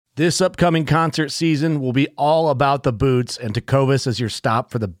This upcoming concert season will be all about the boots, and Tecovas is your stop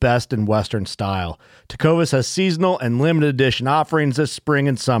for the best in Western style. Tecovas has seasonal and limited edition offerings this spring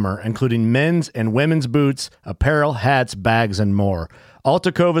and summer, including men's and women's boots, apparel, hats, bags, and more. All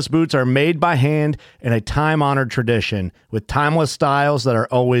Tecovas boots are made by hand in a time-honored tradition with timeless styles that are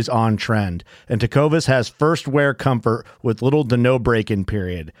always on trend. And Tecovas has first wear comfort with little to no break-in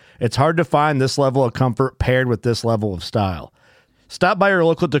period. It's hard to find this level of comfort paired with this level of style. Stop by your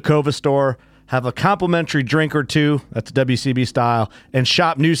local Tecovas store, have a complimentary drink or two, that's WCB style, and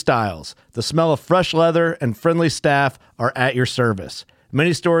shop new styles. The smell of fresh leather and friendly staff are at your service.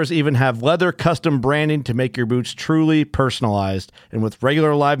 Many stores even have leather custom branding to make your boots truly personalized. And with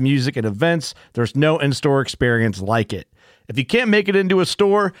regular live music and events, there's no in-store experience like it. If you can't make it into a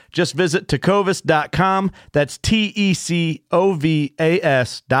store, just visit tecovas.com. That's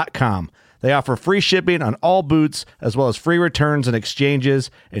TECOVAS.com. They offer free shipping on all boots, as well as free returns and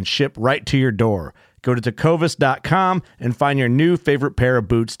exchanges, and ship right to your door. Go to tecovas.com and find your new favorite pair of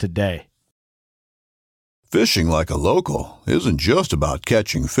boots today. Fishing like a local isn't just about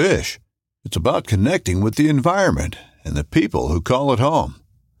catching fish. It's about connecting with the environment and the people who call it home.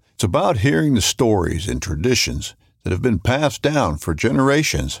 It's about hearing the stories and traditions that have been passed down for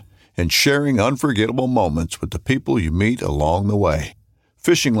generations and sharing unforgettable moments with the people you meet along the way.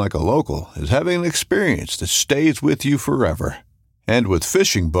 Fishing like a local is having an experience that stays with you forever. And with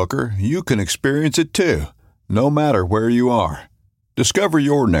Fishing Booker, you can experience it too, no matter where you are. Discover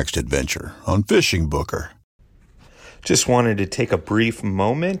your next adventure on Fishing Booker. Just wanted to take a brief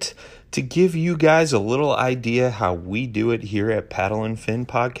moment to give you guys a little idea how we do it here at Paddle and Fin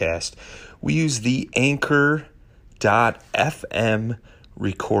Podcast. We use the Anchor.fm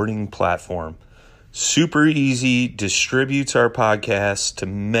recording platform. Super easy, distributes our podcast to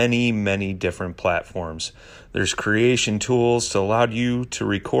many, many different platforms. There's creation tools to allow you to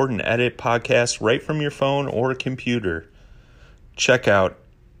record and edit podcasts right from your phone or computer. Check out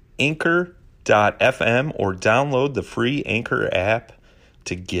Anchor.fm or download the free Anchor app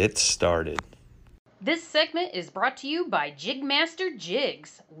to get started. This segment is brought to you by Jigmaster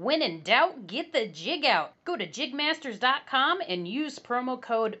Jigs. When in doubt, get the jig out. Go to jigmasters.com and use promo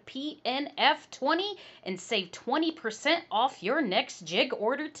code PNF20 and save 20% off your next jig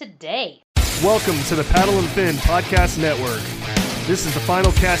order today. Welcome to the Paddle and Fin Podcast Network. This is the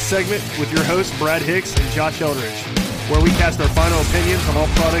final cast segment with your hosts Brad Hicks and Josh Eldridge, where we cast our final opinions on all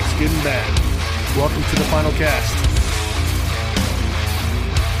products good and bad. Welcome to the final cast.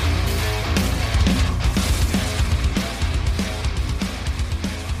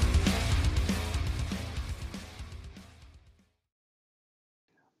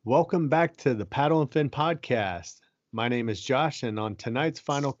 Welcome back to the Paddle and Fin Podcast. My name is Josh, and on tonight's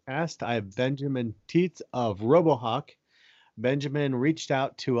final cast, I have Benjamin Tietz of RoboHawk. Benjamin reached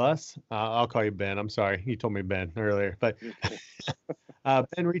out to us. I'll call you Ben. I'm sorry. You told me Ben earlier. But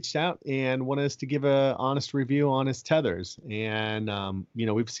Ben reached out and wanted us to give an honest review on his tethers. And,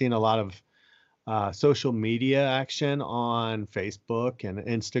 we've seen a lot of social media action on Facebook and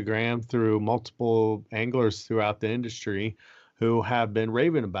Instagram through multiple anglers throughout the industry who have been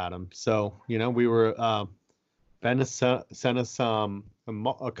raving about him. So, we were Ben has sent us a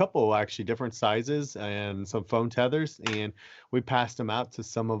couple actually different sizes and some foam tethers, and we passed them out to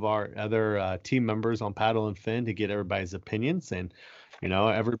some of our other team members on Paddle and Fin to get everybody's opinions. And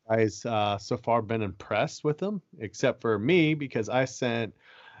everybody's so far been impressed with them, except for me, because I sent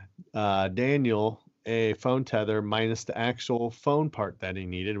Daniel a phone tether minus the actual phone part that he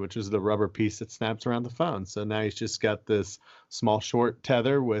needed, which is the rubber piece that snaps around the phone. So now he's just got this small short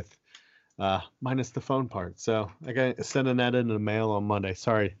tether with minus the phone part. So I got sending that in the mail on Monday.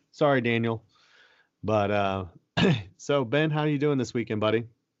 Sorry, Daniel. But so Ben, how are you doing this weekend, buddy?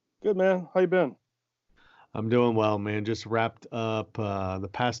 Good, man. How you been? I'm doing well, man. Just wrapped up the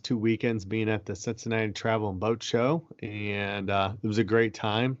past 2 weekends being at the Cincinnati Travel and Boat Show, and it was a great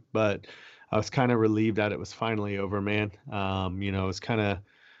time. But I was kind of relieved that it was finally over, man. It's kind of,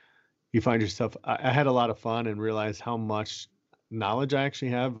 you find yourself. I had a lot of fun and realized how much knowledge I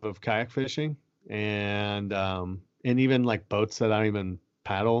actually have of kayak fishing and even like boats that I don't even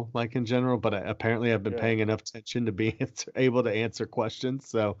paddle like in general, but apparently I've been paying enough attention to be able to answer questions.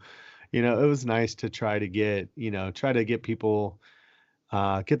 So, it was nice to try to get people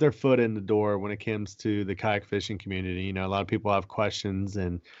get their foot in the door when it comes to the kayak fishing community. A lot of people have questions,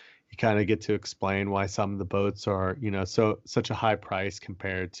 and you kind of get to explain why some of the boats are, such a high price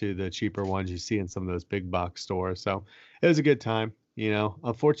compared to the cheaper ones you see in some of those big box stores. So it was a good time.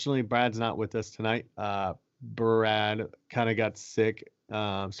 Unfortunately, Brad's not with us tonight. Brad kind of got sick,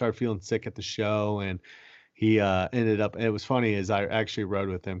 started feeling sick at the show, and he ended up, it was funny is I actually rode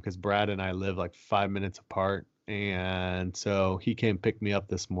with him because Brad and I live like 5 minutes apart. And so he came pick me up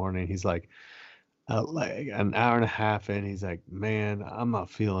this morning. He's like an hour and a half in, he's like, man, I'm not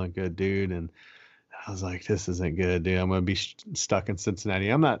feeling good, dude. And I was like, this isn't good, dude. I'm going to be stuck in Cincinnati.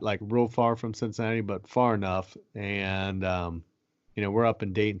 I'm not like real far from Cincinnati, but far enough. And, we're up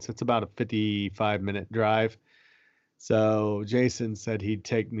in Dayton, so it's about a 55-minute drive. So Jason said he'd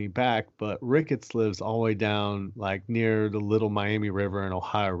take me back, but Ricketts lives all the way down like near the Little Miami River and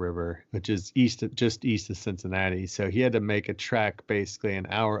Ohio River, which is just east of Cincinnati. So he had to make a trek basically an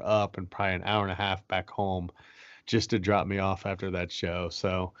hour up and probably an hour and a half back home just to drop me off after that show.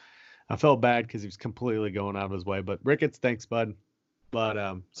 So I felt bad because he was completely going out of his way. But Ricketts, thanks, bud.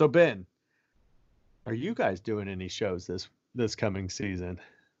 But so Ben, are you guys doing any shows this coming season?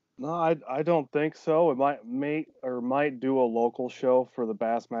 No, I don't think so. It might do a local show for the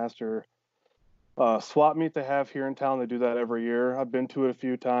Bassmaster swap meet they have here in town. They do that every year. I've been to it a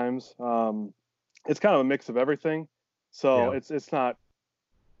few times. It's kind of a mix of everything. So Yeah. it's not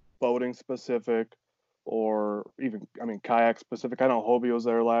boating specific or even, kayak specific. I know Hobie was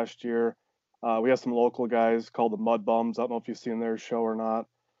there last year. We have some local guys called the Mud Bums. I don't know if you've seen their show or not.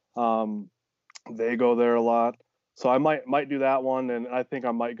 They go there a lot. So I might do that one, and I think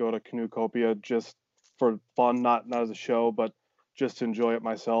I might go to Canoecopia just for fun, not as a show, but just to enjoy it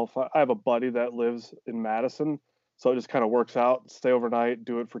myself. I have a buddy that lives in Madison, so it just kind of works out. Stay overnight,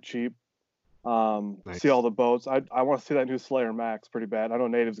 do it for cheap. Nice. See all the boats. I want to see that new Slayer Max pretty bad. I know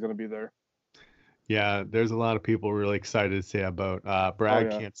Native's going to be there. Yeah, there's a lot of people really excited to see that boat.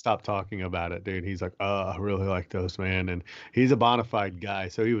 Brad yeah. can't stop talking about it, dude. He's like, I really like those, man. And he's a bona fide guy.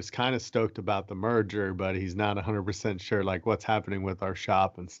 So he was kind of stoked about the merger, but he's not 100% sure like what's happening with our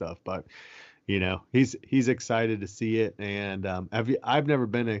shop and stuff. But, he's excited to see it. And I've never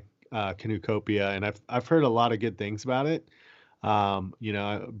been to Canoecopia, and I've heard a lot of good things about it.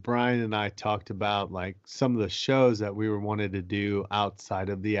 Brian and I talked about like some of the shows that we wanted to do outside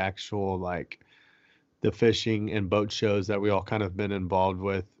of the actual like the fishing and boat shows that we all kind of been involved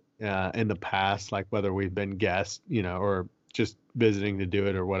with in the past, like whether we've been guests, or just visiting to do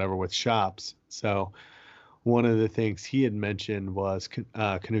it or whatever with shops. So one of the things he had mentioned was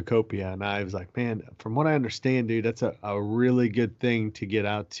Canoecopia. And I was like, man, from what I understand, dude, that's a really good thing to get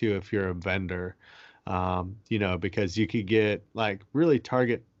out to if you're a vendor, because you could get like really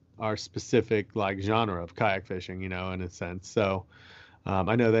target our specific like genre of kayak fishing, in a sense. So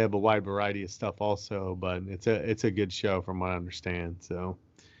I know they have a wide variety of stuff also, but it's a good show from what I understand. So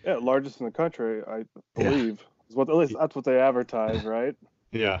Yeah, largest in the country, I believe. Is what, at least that's what they advertise, right?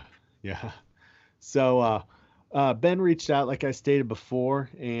 yeah. So Ben reached out, like I stated before,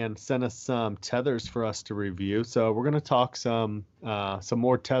 and sent us some tethers for us to review. So we're gonna talk some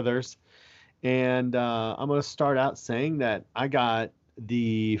more tethers, and I'm gonna start out saying that I got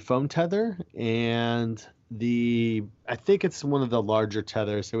the foam tether and I think it's one of the larger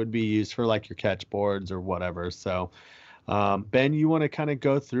tethers. It would be used for like your catch boards or whatever. So Ben, you want to kind of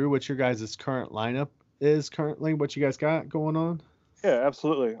go through what your guys' current lineup is currently, what you guys got going on? Yeah,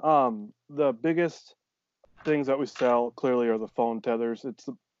 absolutely. The biggest things that we sell clearly are the phone tethers. It's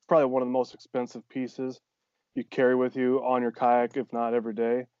probably one of the most expensive pieces you carry with you on your kayak, if not every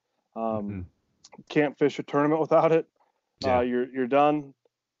day. Can't fish a tournament without it. Yeah. You're done.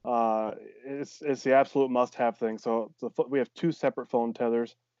 It's the absolute must-have thing. So we have two separate phone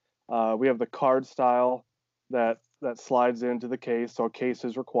tethers. We have the card style that slides into the case, so a case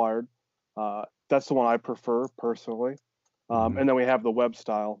is required. That's the one I prefer personally. And then we have the web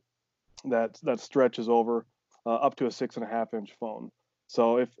style that stretches over up to a 6.5-inch phone.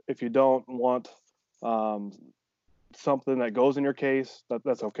 So if you don't want something that goes in your case,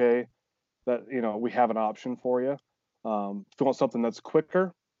 that's okay. That we have an option for you. If you want something that's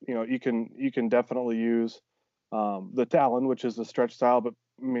quicker, you can definitely use the Talon, which is the stretch style. But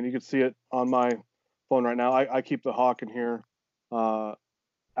you can see it on my phone right now. I keep the Hawk in here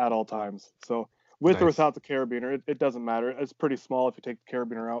at all times. So with or without the carabiner, it doesn't matter. It's pretty small if you take the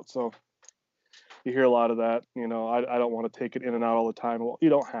carabiner out. So you hear a lot of that. I don't want to take it in and out all the time. Well, you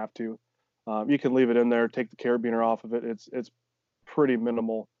don't have to. You can leave it in there, take the carabiner off of it. It's pretty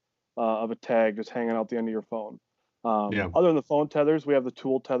minimal of a tag just hanging out the end of your phone. Other than the phone tethers, we have the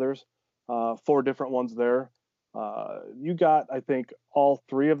tool tethers, 4 different ones there. You got, I think, all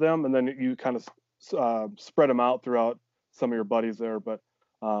 3 of them, and then you kind of spread them out throughout some of your buddies there. But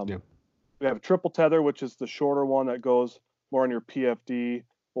we have a triple tether, which is the shorter one that goes more on your PFD,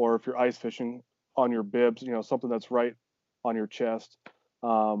 or if you're ice fishing on your bibs, something that's right on your chest.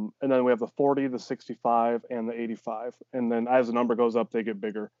 And then we have the 40, the 65, and the 85. And then as the number goes up, they get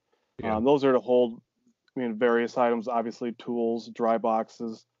bigger. Those are to hold various items, obviously tools, dry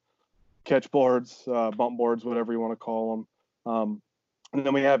boxes, catch boards, bump boards, whatever you want to call them. And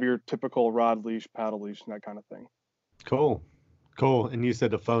then we have your typical rod leash, paddle leash, and that kind of thing. Cool. And you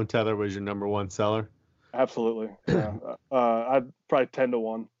said the phone tether was your number one seller? Absolutely. Yeah. I'd probably 10 to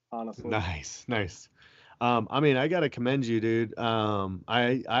 1, honestly. Nice. I got to commend you, dude.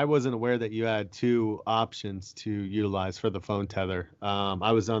 I wasn't aware that you had 2 options to utilize for the phone tether.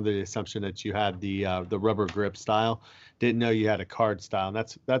 I was under the assumption that you had the rubber grip style. Didn't know you had a card style.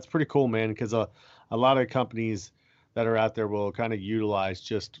 And that's pretty cool, man, because a lot of companies that are out there will kind of utilize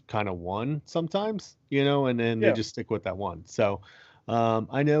just kind of one sometimes, and then they just stick with that one. So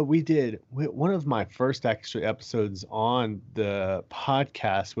I know one of my first actually episodes on the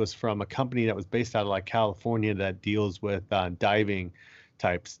podcast was from a company that was based out of like California that deals with diving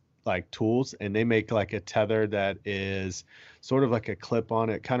types like tools, and they make like a tether that is sort of like a clip on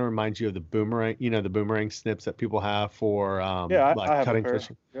it. Kind of reminds you of the boomerang, the boomerang snips that people have for I like have cutting a pair.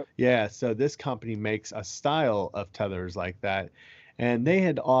 fish. Yep. Yeah, so this company makes a style of tethers like that, and they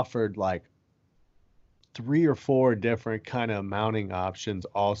had offered like 3 or 4 different kind of mounting options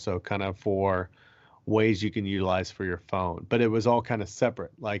also kind of for ways you can utilize for your phone, but it was all kind of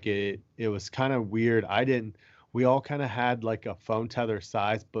separate. Like it was kind of weird. We all kind of had like a phone tether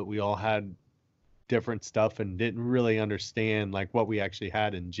size, but we all had different stuff and didn't really understand like what we actually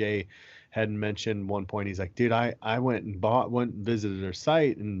had. And Jay had mentioned one point, he's like, dude, I went and visited their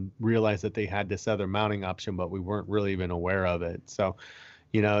site and realized that they had this other mounting option, but we weren't really even aware of it. So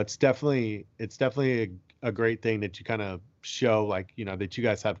it's definitely a great thing that you kind of show, like, that you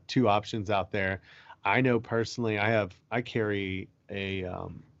guys have 2 options out there. I know personally, I have a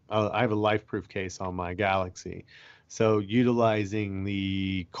LifeProof case on my Galaxy. So utilizing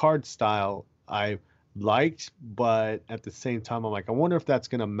the card style, I liked, but at the same time, I'm like, I wonder if that's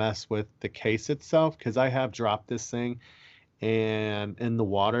going to mess with the case itself, because I have dropped this thing and in the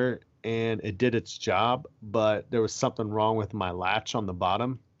water and it did its job, but there was something wrong with my latch on the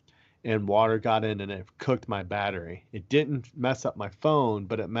bottom and water got in and it cooked my battery. It didn't mess up my phone,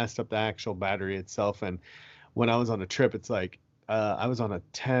 but it messed up the actual battery itself. And when I was on a trip, it's like I was on a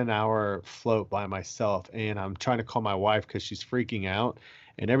 10-hour float by myself, and I'm trying to call my wife because she's freaking out.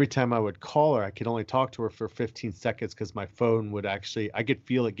 And every time I would call her, I could only talk to her for 15 seconds because my phone would I could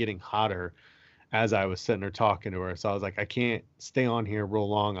feel it getting hotter as I was sitting there talking to her. So I was like, I can't stay on here real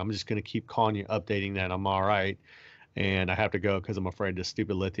long. I'm just going to keep calling you, updating that I'm all right. And I have to go because I'm afraid this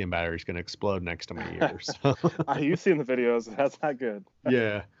stupid lithium battery is going to explode next to my ears. You've seen the videos. That's not good.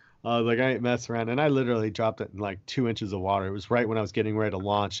 Yeah. I was like, I ain't messing around. And I literally dropped it in like 2 inches of water. It was right when I was getting ready to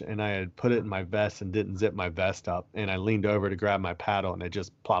launch, and I had put it in my vest and didn't zip my vest up. And I leaned over to grab my paddle, and it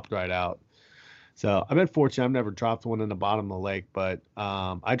just plopped right out. So I've been fortunate. I've never dropped one in the bottom of the lake, but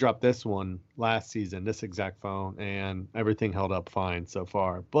I dropped this one last season, this exact phone, and everything held up fine so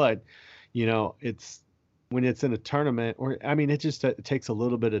far. But, it's when it's in a tournament, it takes a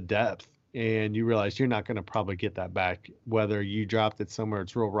little bit of depth, and you realize you're not going to probably get that back. Whether you dropped it somewhere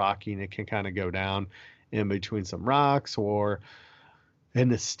it's real rocky and it can kind of go down in between some rocks or in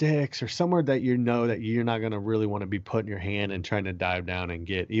the sticks or somewhere that that you're not going to really want to be putting your hand and trying to dive down and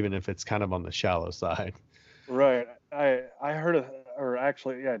get, even if it's kind of on the shallow side. Right. I heard,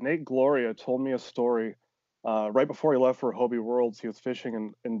 Nate Gloria told me a story right before he left for Hobie Worlds. He was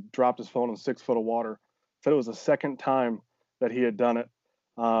fishing and dropped his phone in 6 foot of water. Said it was the second time that he had done it,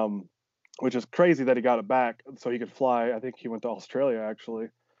 which is crazy that he got it back so he could fly. I think he went to Australia actually.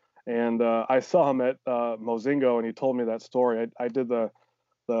 And I saw him at Mozingo, and he told me that story. I did the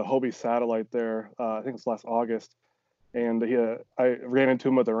Hobie satellite there. I think it's last August, and I ran into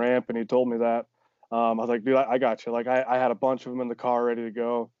him at the ramp, and he told me that. I was like, dude, I got you. Like I had a bunch of them in the car ready to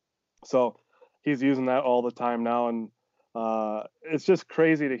go. So he's using that all the time now, and it's just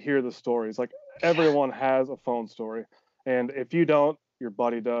crazy to hear the stories. Like everyone has a phone story, and if you don't, your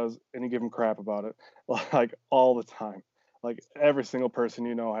buddy does, and you give him crap about it, like all the time. Like every single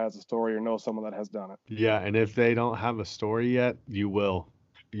person has a story or knows someone that has done it. Yeah, and if they don't have a story yet, you will.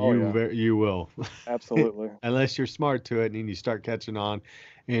 You will. Absolutely. Unless you're smart to it and you start catching on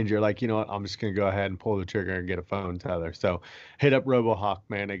and you're like, you know what, I'm just going to go ahead and pull the trigger and get a phone tether. So hit up RoboHawk,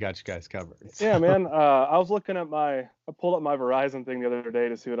 man. They got you guys covered. So. Yeah, man. I was looking at I pulled up my Verizon thing the other day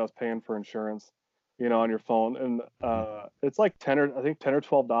to see what I was paying for insurance, on your phone. And it's like $10 or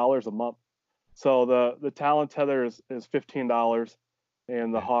 $12 a month. So the Talon tether is $15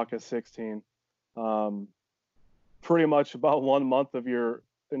 and the Hawk is $16. Pretty much about 1 month of your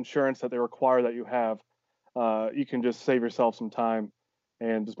insurance that they require that you have, you can just save yourself some time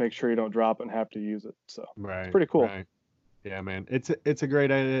and just make sure you don't drop it and have to use it. So right, it's pretty cool. Right. Yeah, man. It's a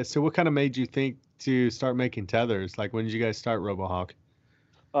great idea. So what kind of made you think to start making tethers? Like when did you guys start RoboHawk?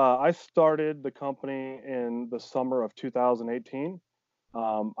 I started the company in the summer of 2018.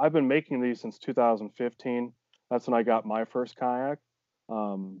 I've been making these since 2015. That's when I got my first kayak.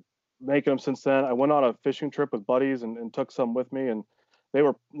 Um, Making them since then. I went on a fishing trip with buddies and took some with me, and they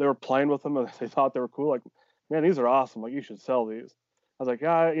were playing with them and they thought they were cool. Like, man, these are awesome. Like, you should sell these. I was like,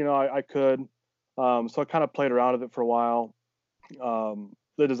 yeah, I could. So I kind of played around with it for a while.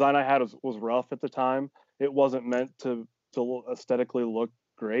 The design I had was rough at the time. It wasn't meant to aesthetically look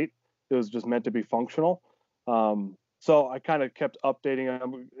great. It was just meant to be functional. So I kind of kept updating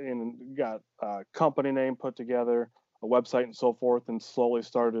them and got a company name put together, a website, and so forth, and slowly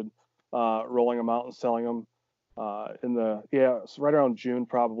started rolling them out and selling them it's right around June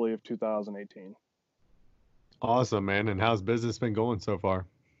probably of 2018. Awesome, man. And how's business been going so far?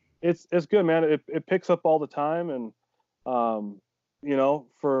 It's good, man. It picks up all the time, and for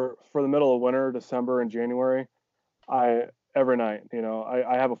the middle of winter, December and January, I every night,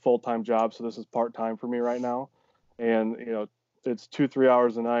 I have a full-time job, so this is part-time for me right now, and it's 2-3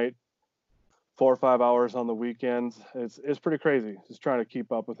 hours a night, 4 or 5 hours on the weekends. It's pretty crazy just trying to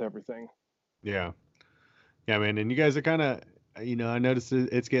keep up with everything. Yeah. Yeah, man. And you guys are kind of, I noticed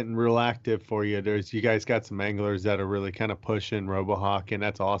it's getting real active for you. You guys got some anglers that are really kind of pushing RoboHawk, and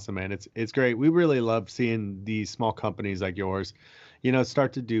that's awesome, man. It's great. We really love seeing these small companies like yours,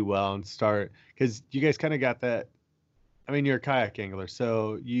 start to do well and because you guys kind of got that. I mean, you're a kayak angler,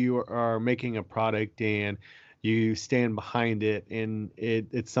 so you are making a product and you stand behind it, and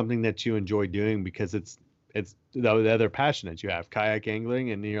it's something that you enjoy doing because it's the other passion that you have, kayak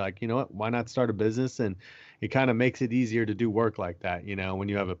angling, and you're like, you know what, why not start a business? And it kind of makes it easier to do work like that, when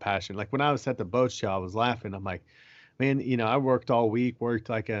you have a passion. Like when I was at the boat show, I was laughing. I'm like, man, I worked all week, worked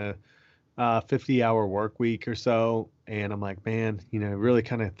like a 50-hour work week or so. And I'm like, man, really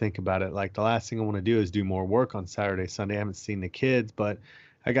kind of think about it. Like the last thing I want to do is do more work on Saturday, Sunday. I haven't seen the kids, but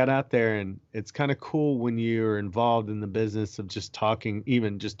I got out there, and it's kind of cool when you're involved in the business of just talking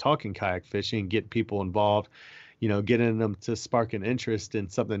kayak fishing, get people involved, getting them to spark an interest in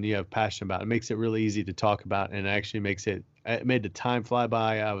something you have passion about. It makes it really easy to talk about, and actually it made the time fly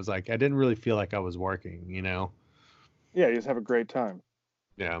by. I was like, I didn't really feel like I was working, Yeah, you just have a great time.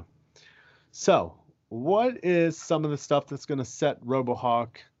 Yeah. So what is some of the stuff that's going to set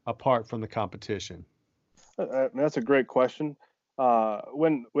RoboHawk apart from the competition? That's a great question.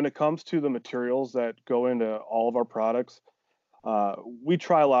 When it comes to the materials that go into all of our products, we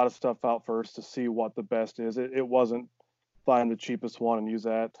try a lot of stuff out first to see what the best is. It wasn't find the cheapest one and use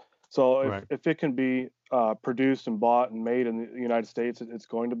that. So if it can be produced and bought and made in the United States, it's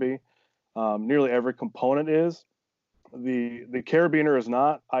going to be. Nearly every component is. The carabiner is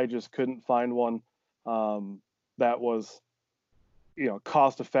not. I just couldn't find one that was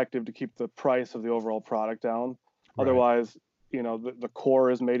cost effective to keep the price of the overall product down. Right. Otherwise, the core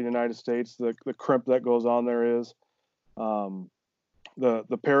is made in the United States. The crimp that goes on there is. The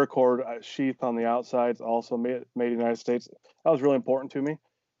paracord sheath on the outside is also made in the United States. That was really important to me.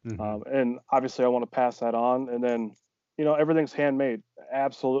 Mm-hmm. And obviously I want to pass that on. And then, everything's handmade,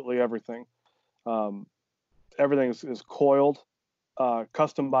 absolutely everything. Everything is coiled,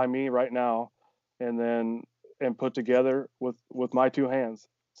 custom by me right now, and put together with my two hands.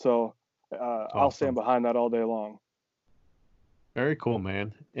 So awesome. I'll stand behind that all day long. Very cool,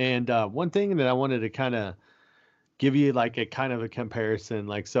 man. And one thing that I wanted to kind of give you like a kind of a comparison,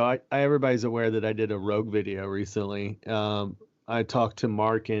 like, so everybody's aware that I did a Rogue video recently. I talked to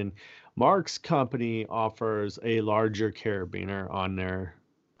Mark, and Mark's company offers a larger carabiner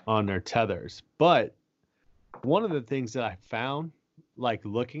on their tethers. But one of the things that I found, like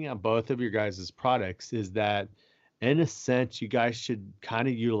looking at both of your guys' products, is that in a sense, you guys should kind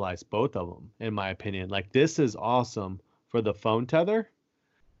of utilize both of them, in my opinion. Like this is awesome for the phone tether.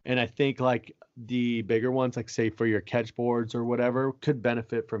 And I think like the bigger ones, like say for your catch boards or whatever, could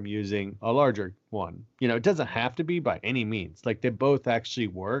benefit from using a larger one. It doesn't have to be by any means. Like they both actually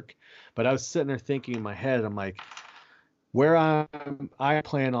work. But I was sitting there thinking in my head, I'm like, where I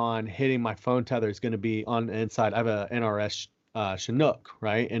plan on hitting my phone tether is going to be on the inside. I have a NRS Chinook,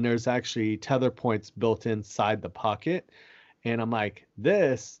 right? And there's actually tether points built inside the pocket. And I'm like,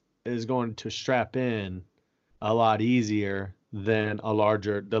 this is going to strap in a lot easier than the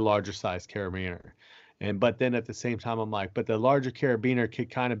larger size carabiner. But then at the same time, I'm like, but the larger carabiner could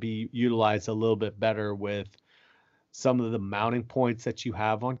kind of be utilized a little bit better with some of the mounting points that you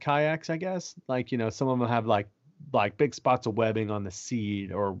have on kayaks, I guess. Like, some of them have like big spots of webbing on the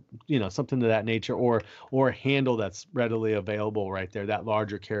seat, or something to that nature, or a handle that's readily available right there. That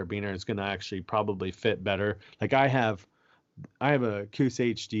larger carabiner is going to actually probably fit better. Like I have I have a Coosa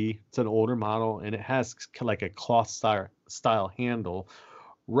HD. It's an older model, and it has like a cloth style handle,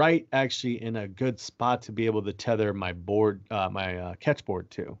 right actually in a good spot to be able to tether my board, my catch board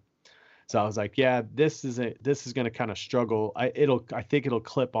to. So I was like, yeah, this is going to kind of struggle. I think it'll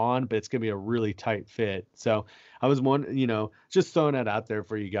clip on, but it's going to be a really tight fit. So I was just throwing that out there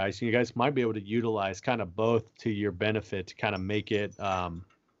for you guys. You guys might be able to utilize kind of both to your benefit to kind of make it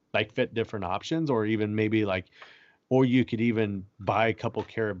like fit different options, or even maybe like, or you could even buy a couple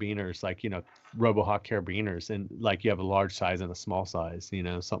carabiners, like, RoboHawk carabiners, and like you have a large size and a small size,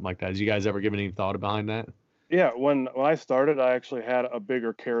 something like that. Did you guys ever give any thought behind that? Yeah, when I started, I actually had a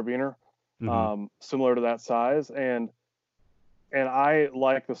bigger carabiner, similar to that size, and I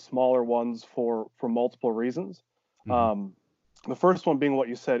like the smaller ones for multiple reasons. The first one being what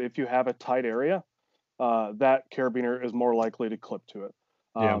you said: if you have a tight area, that carabiner is more likely to clip to it.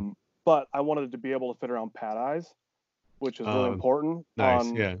 But I wanted it to be able to fit around pad eyes, which is really important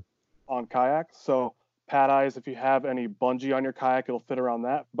on kayaks. So pad eyes, if you have any bungee on your kayak, it'll fit around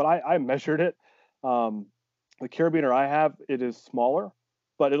that. But I measured it. The carabiner I have, it is smaller,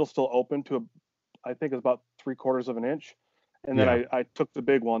 but it'll still open to I think it's about 3/4 of an inch. And then I took the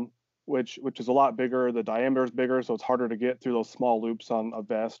big one, which is a lot bigger. The diameter is bigger, so it's harder to get through those small loops on a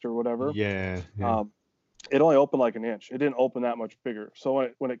vest or whatever. Yeah. It only opened like an inch. It didn't open that much bigger. So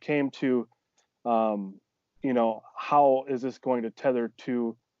when it came to, how is this going to tether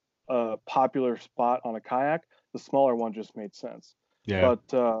to a popular spot on a kayak, the smaller one just made sense. Yeah.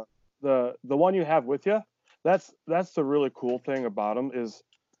 But the one you have with you, that's the really cool thing about them is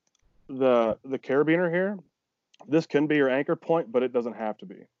the carabiner here. This can be your anchor point, but it doesn't have to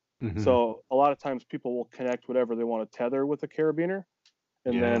be. So a lot of times people will connect whatever they want to tether with a carabiner,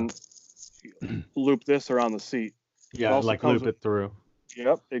 and then loop this around the seat. Yeah, like loop it through.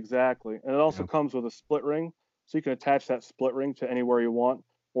 Yep, exactly. And it also comes with a split ring, so you can attach that split ring to anywhere you want,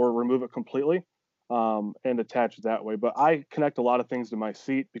 or remove it completely and attach it that way. But I connect a lot of things to my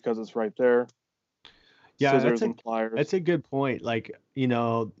seat because it's right there. Yeah, scissors and pliers. That's a good point. Like,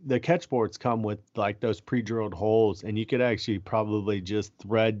 the catch boards come with like those pre-drilled holes, and you could actually probably just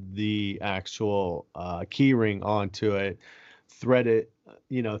thread the actual key ring onto it, thread it,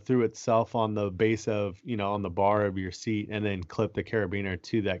 through itself on the base of, on the bar of your seat, and then clip the carabiner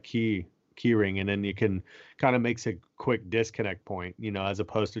to that key ring, and then you can kind of makes a quick disconnect point, as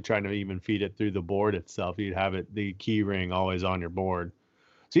opposed to trying to even feed it through the board itself. You'd have the key ring always on your board.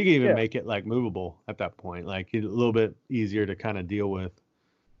 So you can even make it like movable at that point, like a little bit easier to kind of deal with.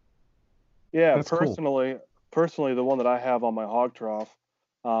 Yeah, that's personally, the one that I have on my hog trough,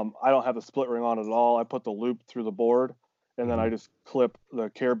 I don't have the split ring on it at all. I put the loop through the board, and then I just clip the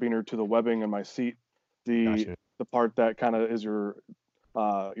carabiner to the webbing in my seat. The part that kind of is your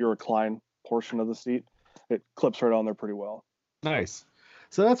recline portion of the seat, it clips right on there pretty well. Nice.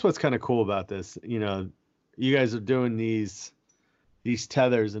 So that's what's kind of cool about this. You guys are doing these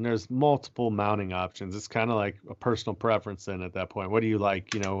tethers, and there's multiple mounting options. It's kind of like a personal preference then at that point. What do you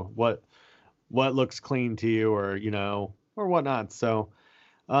like? What looks clean to you, or or whatnot. So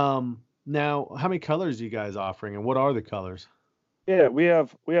now, how many colors are you guys offering, and what are the colors? Yeah, we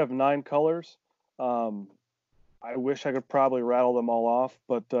have 9 colors. I wish I could probably rattle them all off,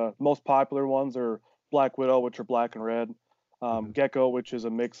 but most popular ones are Black Widow, which are black and red, Gecko, which is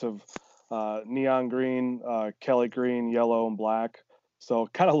a mix of neon green, Kelly green, yellow, and black. So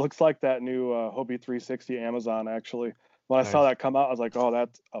it kind of looks like that new Hobie 360 Amazon, actually. When I saw that come out, I was like, oh,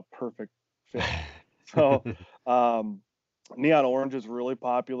 that's a perfect fit. So neon orange is really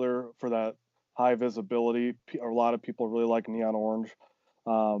popular for that high visibility. A lot of people really like neon orange.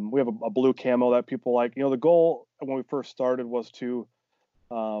 We have a blue camo that people like. The goal when we first started was to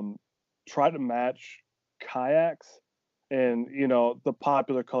try to match kayaks. And, the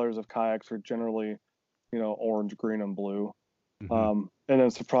popular colors of kayaks are generally, orange, green, and blue. And then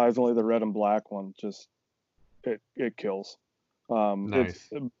surprisingly, the red and black one just, it kills. Nice.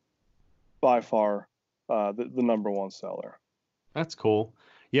 It's by far the number one seller. That's cool.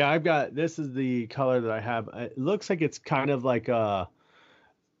 Yeah, this is the color that I have. It looks like it's kind of like an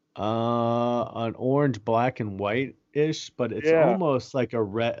orange, black, and white ish, but it's almost like a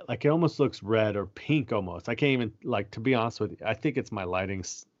red, like it almost looks red or pink almost. I can't even, like, to be honest with you, I think it's my lighting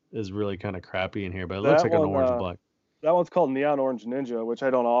is really kind of crappy in here, but it looks like an orange black. That one's called Neon Orange Ninja, which I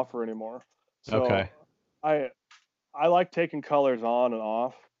don't offer anymore. So okay. I like taking colors on and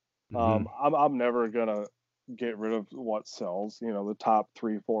off. I'm never gonna get rid of what sells, the top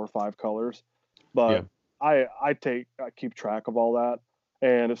 3, 4, 5 colors, but I keep track of all that.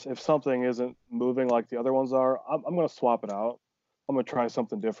 And if something isn't moving like the other ones are, I'm going to swap it out. I'm going to try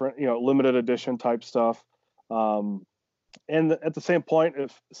something different, limited edition type stuff. And at the same point,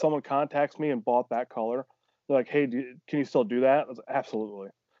 if someone contacts me and bought that color, they're like, "Hey, can you still do that?" I was like, absolutely.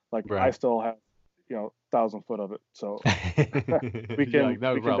 Like I Right. still have 1,000 foot of it, so we You're can like,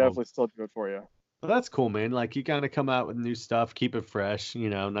 no we can problem. definitely still do it for you. Well, that's cool, man. Like you kind of come out with new stuff, keep it fresh,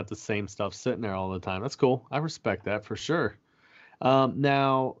 not the same stuff sitting there all the time. That's cool. I respect that for sure.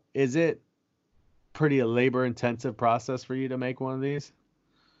 Now, is it pretty a labor intensive process for you to make one of these?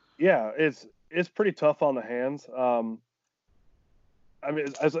 Yeah, it's pretty tough on the hands. I mean,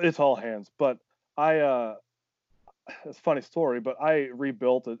 it's all hands, but I it's a funny story, but I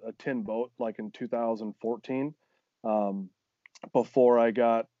rebuilt a tin boat like in 2014, um, before I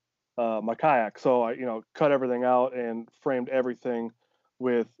got my kayak. So I, cut everything out and framed everything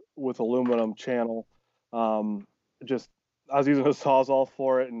with aluminum channel. Um, just I was using a sawzall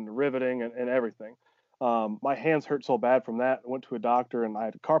for it and riveting and everything. My hands hurt so bad from that. I went to a doctor and I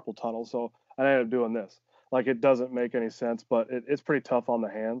had carpal tunnel, so I ended up doing this. Like it doesn't make any sense, but it's pretty tough on the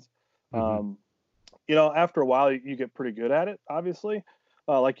hands. Mm-hmm. Um, After a while, you get pretty good at it, obviously,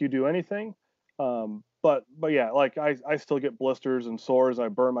 like you do anything. But yeah, like I still get blisters and sores. I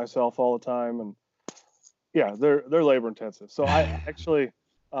burn myself all the time, and yeah, they're labor intensive. So I actually,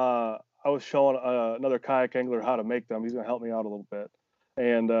 I was showing another kayak angler how to make them. He's gonna help me out a little bit,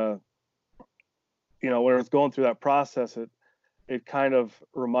 and when I was going through that process, it kind of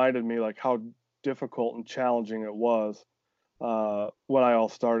reminded me like how difficult and challenging it was when I all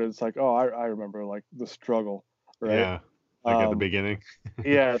started. It's like, oh, I remember like the struggle, right? Yeah, like at the Um, beginning.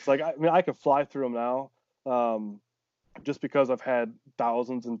 yeah, it's like I mean I could fly through them now, just because I've had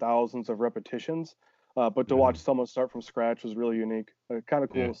thousands and thousands of repetitions. But to watch Mhm. someone start from scratch was really unique. Kind of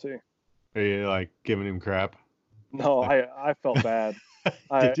Yeah. cool to see. Are you like giving him crap? No, Like, I felt bad.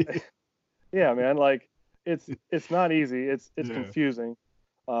 I did you? Yeah, man, like it's not easy. It's Yeah. confusing.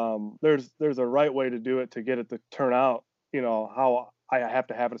 There's a right way to do it to get it to turn out, how I have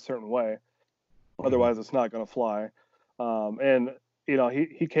to have it a certain way. Mhm. Otherwise it's not going to fly. And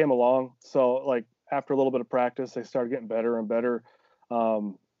he came along, so like after a little bit of practice they started getting better and better.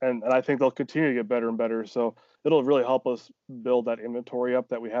 And I think they'll continue to get better and better, so it'll really help us build that inventory up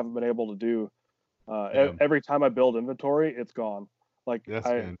that we haven't been able to do. Yeah, Every time I build inventory, it's gone. Like that's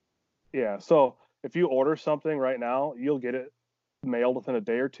I good. Yeah, so if you order something right now, you'll get it mailed within a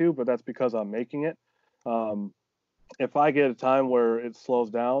day or two, but that's because I'm making it. um, if I get a time where it slows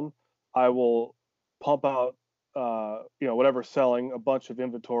down, I will pump out, whatever's selling, a bunch of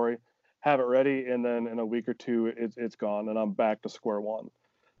inventory, have it ready, and then in a week or two, it's gone, and I'm back to square one.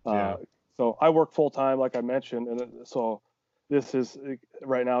 Uh, Yeah. so I work full time, like I mentioned, and so this is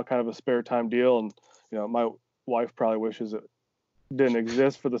right now kind of a spare time deal, and my wife probably wishes it didn't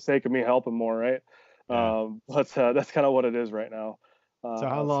exist for the sake of me helping more, right? Yeah. But that's kind of what it is right now. So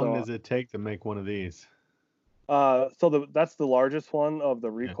how Uh, long so does it take to make one of these? that's the largest one of the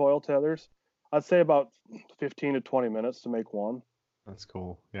Yeah, recoil tethers. I'd say about 15 to 20 minutes to make one. that's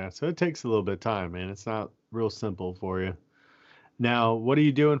cool. Yeah, so it takes a little bit of time, man. It's not real simple for you. Now, what are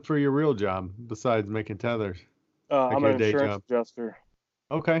you doing for your real job besides making tethers? Like I'm an your day insurance job? adjuster.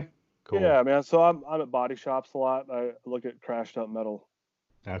 Okay, cool. Yeah, man. So I'm at body shops a lot. I look at crashed up metal.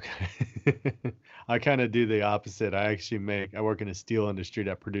 Okay. I kind of do the opposite. I work in a steel industry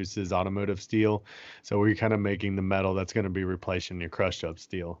that produces automotive steel. So we're kind of making the metal that's going to be replacing your crushed up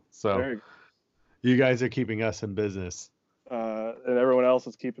steel. So There you you guys are keeping us in business. go. And everyone else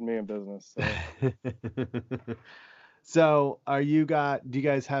is keeping me in business. So So do you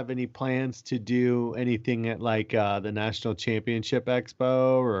guys have any plans to do anything at like the National Championship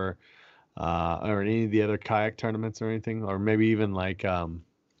Expo or any of the other kayak tournaments or anything? Or maybe even like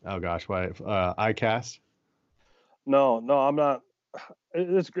oh gosh, what ICAST? no, I'm not.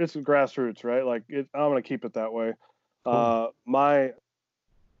 It's grassroots, right? Like I'm gonna keep it that way. Cool.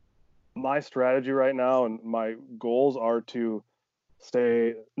 My strategy right now and my goals are to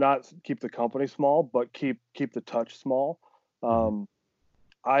stay not keep the company small, but keep the touch small. Mhm. Um,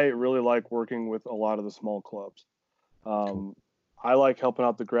 I really like working with a lot of the small clubs. Cool. Um, I like helping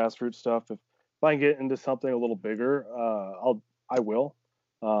out the grassroots stuff. If I can get into something a little bigger, I will.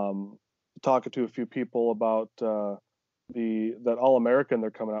 Um, Talking to a few people about the that All American they're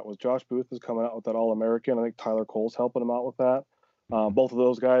coming out with. Josh Booth is coming out with that All American. I think Tyler Cole's helping him out with that. Mhm. Both of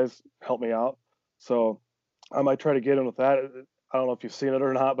those guys help me out, so I might try to get in with that. I don't know if you've seen it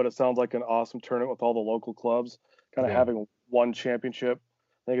or not, but it sounds like an awesome tournament with all the local clubs, kind of Yeah. having one championship.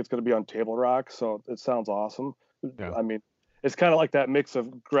 I think it's going to be on Table Rock, so it sounds awesome. Yeah. I mean, it's kind of like that mix of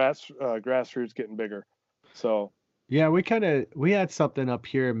grassroots getting bigger. So Yeah, we had something up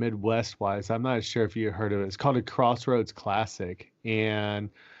here Midwest wise. I'm not sure if you heard of it. It's called a Crossroads Classic. And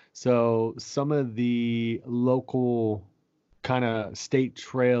so some of the local kind of state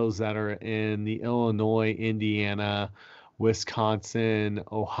trails that are in the Illinois, Indiana, Wisconsin,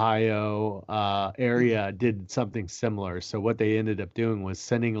 Ohio area did something similar. So what they ended up doing was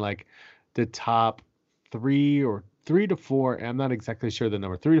sending like the top three to four, I'm not exactly sure the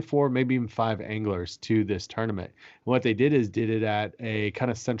number, 3 to 4, maybe even 5 anglers to this tournament. And what they did is did it at a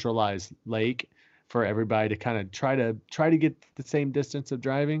kind of centralized lake for everybody to kind of try to get the same distance of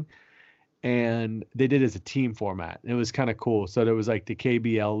driving, and they did it as a team format. It was kind of cool. So there was like the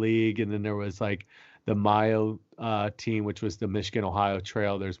KBL League, and then there was like the Mayo team, which was the Michigan Ohio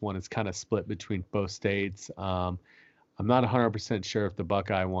Trail. There's one that's kind of split between both states. I'm not 100% sure if the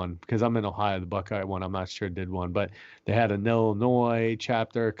Buckeye one, because I'm in Ohio, the Buckeye one, I'm not sure did one, but they had an Illinois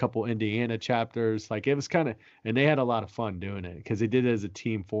chapter, a couple Indiana chapters. Like it was kind of, and they had a lot of fun doing it because they did it as a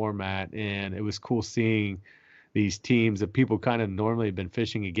team format, and it was cool seeing these teams that people kind of normally have been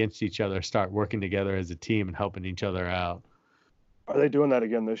fishing against each other start working together as a team and helping each other out. Are they doing that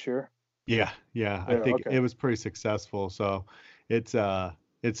again this year? Yeah. I think okay. it was pretty successful. So it's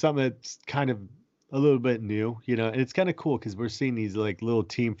something that's kind of a little bit new, and it's kind of cool because we're seeing these like little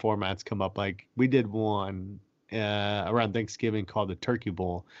team formats come up. Like we did one around Thanksgiving called the Turkey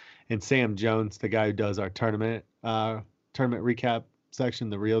Bowl, and Sam Jones, the guy who does our tournament recap section,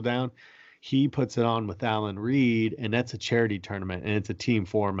 the Reel Down, he puts it on with Alan Reed, and that's a charity tournament, and it's a team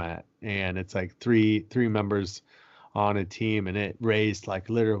format, and it's like three members on a team, and it raised like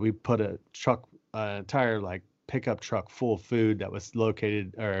literally we put a truck, entire like pickup truck full of food that was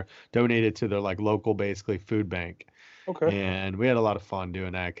located or donated to their like local basically food bank. Okay. And we had a lot of fun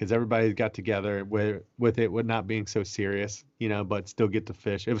doing that because everybody got together with it not being so serious, but still get to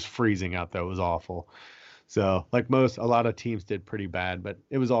fish. It was freezing out there. It was awful. So like a lot of teams did pretty bad, but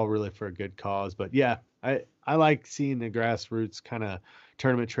it was all really for a good cause. But yeah, I like seeing the grassroots kind of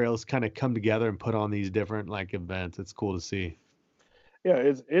tournament trails kind of come together and put on these different like events. It's cool to see. Yeah,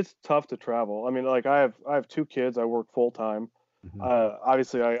 it's tough to travel. I mean, like I have 2 kids. I work full time. Mhm.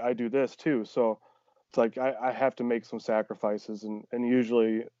 Obviously, I do this too. So it's like I have to make some sacrifices, and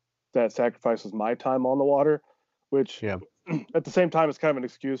usually that sacrifices my time on the water, which Yeah. at the same time is kind of an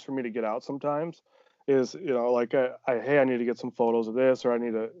excuse for me to get out sometimes. Is like hey, I need to get some photos of this, or I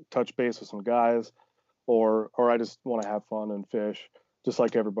need to touch base with some guys, or I just want to have fun and fish just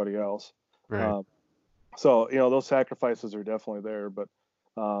like everybody else. Right. So those sacrifices are definitely there, but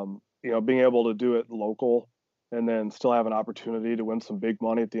being able to do it local and then still have an opportunity to win some big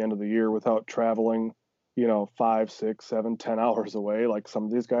money at the end of the year without traveling 5, 6, 7, 10 hours away like some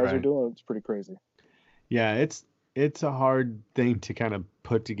of these guys are Right. doing, it's pretty crazy. Yeah, it's a hard thing to kind of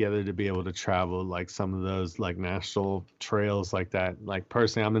put together to be able to travel like some of those like national trails like that. Like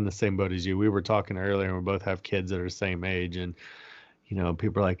personally, I'm in the same boat as you. We were talking earlier, and we both have kids that are the same age, and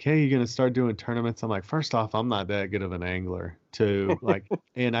people are like, "Hey, you're gonna start doing tournaments?" I'm like, first off, I'm not that good of an angler to like,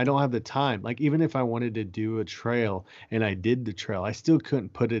 and I don't have the time. Like, even if I wanted to do a trail and I did the trail, I still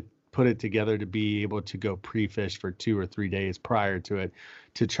couldn't put it together to be able to go pre-fish for 2 or 3 days prior to it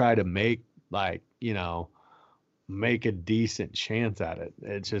to try to make like, make a decent chance at it.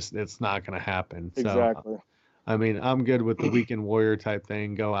 It's not going to happen. So, Exactly. I mean, I'm good with the weekend warrior type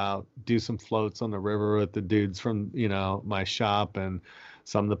thing. Go out, do some floats on the river with the dudes from, my shop and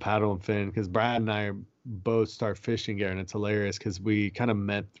some of the paddle and fin. Because Brad and I both start fishing here, and it's hilarious because we kind of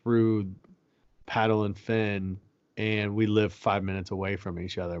met through paddle and fin, and we live 5 minutes away from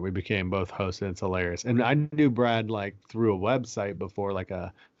each other. We became both hosts, and it's hilarious. And I knew Brad like through a website before, like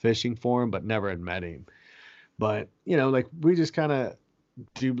a fishing forum, but never had met him. But, like we just kind of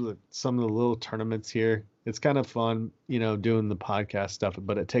do some of the little tournaments here. It's kind of fun, doing the podcast stuff,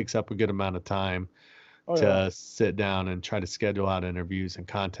 but it takes up a good amount of time to sit down and try to schedule out interviews and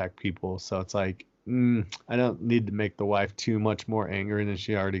contact people. So it's like, I don't need to make the wife too much more angry than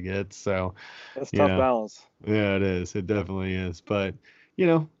she already gets. So That's tough balance. Yeah, it is. It definitely is. But,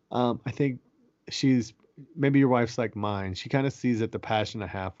 I think maybe your wife's like mine. She kind of sees it, the passion I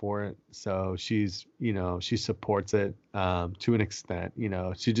have for it. So she's, she supports it to an extent.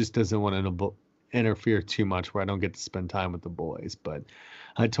 She just doesn't want to interfere too much where I don't get to spend time with the boys. But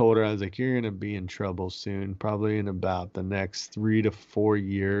I told her, I was like, you're going to be in trouble soon, probably in about the next 3 to 4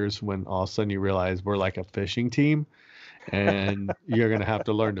 years, when all of a sudden you realize we're like a fishing team and you're going to have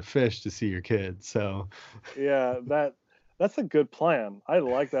to learn to fish to see your kids. So Yeah, that's a good plan. I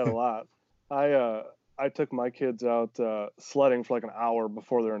like that a lot. I took my kids out sledding for like an hour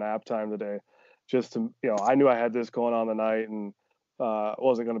before their nap time today, just to I knew I had this going on the night, and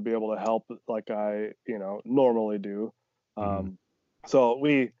wasn't going to be able to help like I normally do. So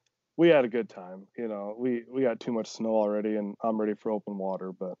we had a good time. We got too much snow already, and I'm ready for open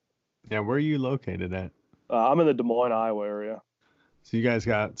water. But yeah, where are you located at? I'm in the Des Moines, Iowa area. So you guys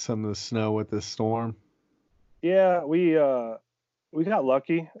got some of the snow with this storm? Yeah, we got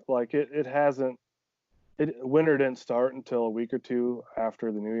lucky. Like winter didn't start until a week or two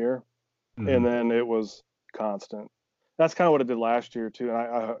after the New Year, and then it was constant. That's kind of what it did last year too, and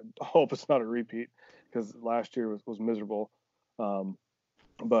I hope it's not a repeat because last year was miserable.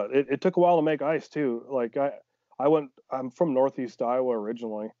 But it took a while to make ice too. Like I'm from Northeast Iowa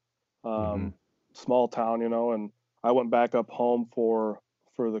originally, small town, and I went back up home for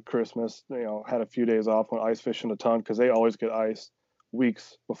the Christmas, had a few days off, went ice fishing a ton because they always get ice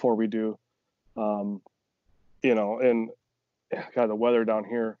weeks before we do. And God, the weather down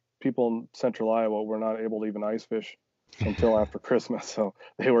here, people in central Iowa were not able to even ice fish until after Christmas. So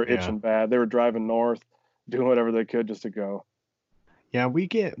they were itching bad. They were driving north, doing whatever they could just to go. Yeah, we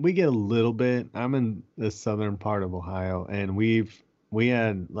get a little bit. I'm in the southern part of Ohio, and we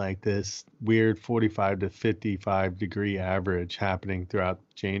had like this weird 45 to 55 degree average happening throughout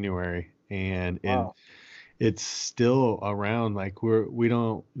January, and Wow. it's still around. Like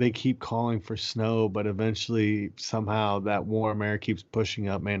they keep calling for snow, but eventually somehow that warm air keeps pushing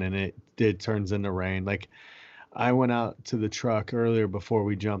up, man, and it turns into rain. Like I went out to the truck earlier before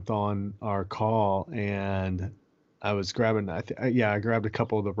we jumped on our call, and I was grabbing, I grabbed a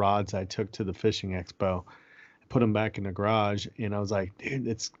couple of the rods I took to the fishing expo, put them back in the garage, and I was like, dude,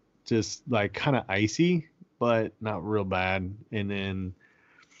 it's just like kind of icy, but not real bad. And then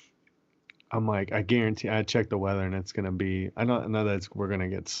I'm like, I guarantee, I checked the weather and it's going to be, I know that we're going to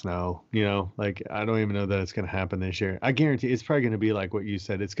get snow, like I don't even know that it's going to happen this year. I guarantee it's probably going to be like what you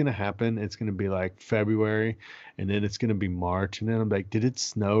said. It's going to happen. It's going to be like February, and then it's going to be March. And then I'm like, did it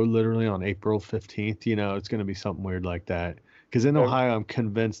snow literally on April 15th? It's going to be something weird like that. Because in Ohio, I'm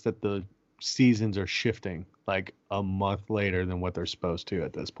convinced that the seasons are shifting like a month later than what they're supposed to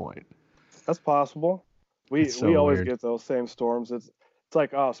at this point. That's possible. We always get those same storms. It's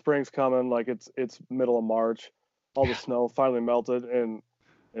like, oh, spring's coming. Like it's middle of March, all the snow finally melted, and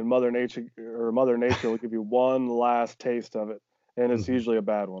Mother Nature will give you one last taste of it, and it's usually a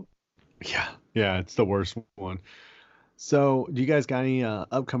bad one. Yeah, it's the worst one. So, do you guys got any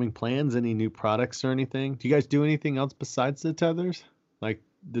upcoming plans? Any new products or anything? Do you guys do anything else besides the tethers? Like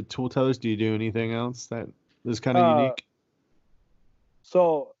the tool tethers? Do you do anything else that is kind of unique?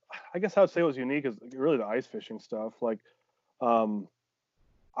 So, I guess I would say what's unique is really the ice fishing stuff. Like, I'm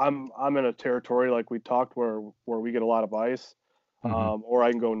in a territory like we talked where we get a lot of ice, or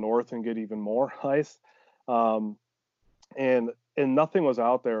I can go north and get even more ice, and nothing was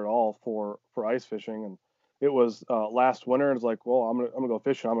out there at all for ice fishing. And it was last winter, and it's like, well, I'm gonna go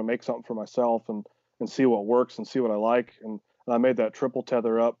fishing. I'm gonna make something for myself and see what works and see what I like. And I made that triple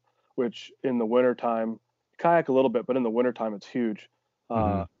tether up, which in the wintertime, kayak a little bit, but in the wintertime it's huge.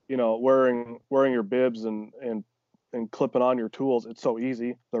 Wearing your bibs and clipping on your tools, it's so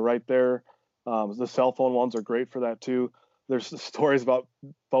easy. They're right there. The cell phone ones are great for that too. There's stories about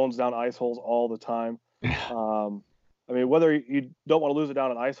phones down ice holes all the time. I mean, whether you don't want to lose it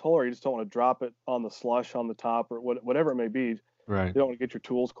down an ice hole or you just don't want to drop it on the slush on the top or whatever it may be, right? You don't want to get your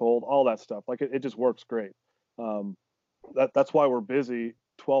tools cold, all that stuff. Like it just works great. That's why we're busy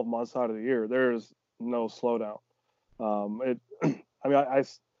 12 months out of the year. There's no slowdown. I mean,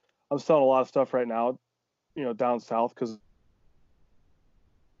 I'm selling a lot of stuff right now, down south, because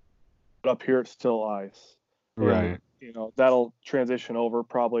up here it's still ice. Right. And, that'll transition over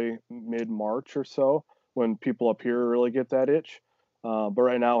probably mid-March or so when people up here really get that itch. But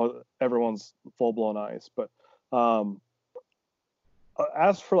right now everyone's full-blown ice. But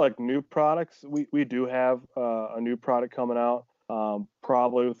as for like new products, we do have a new product coming out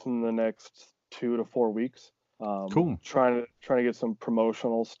probably within the next 2 to 4 weeks. Cool. Trying to get some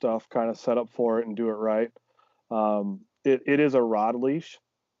promotional stuff kind of set up for it and do it right. It is a rod leash.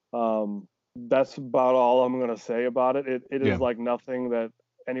 That's about all I'm going to say about it. It is like nothing that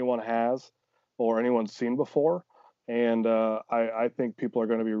anyone has or anyone's seen before. And I think people are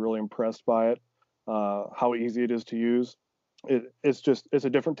going to be really impressed by it, how easy it is to use. It's a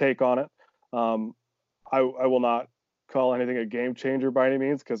different take on it. I will not call anything a game changer by any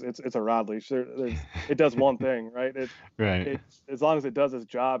means, because it's a rod leash. It does one thing, right? As long as it does its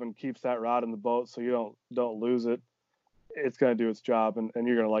job and keeps that rod in the boat so you don't lose it, it's going to do its job, and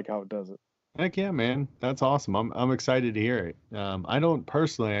you're going to like how it does it. Heck yeah, man. That's awesome. I'm excited to hear it. I don't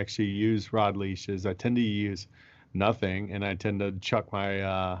personally actually use rod leashes. I tend to use nothing, and I tend to chuck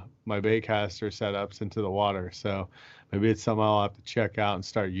my my baitcaster setups into the water. So maybe it's something I'll have to check out and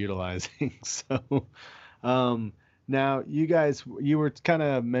start utilizing. So now you were kind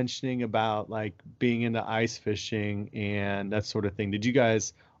of mentioning about like being into ice fishing and that sort of thing. Did you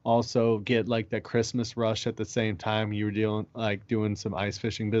guys also get like that Christmas rush at the same time you were doing some ice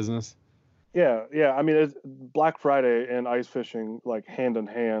fishing business? Yeah. I mean, Black Friday and ice fishing, like hand in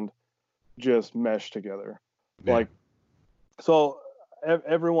hand, just mesh together. Yeah. Like, so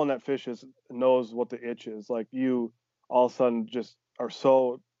everyone that fishes knows what the itch is. Like, you all of a sudden just are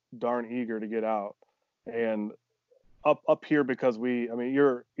so darn eager to get out. And up here, because I mean,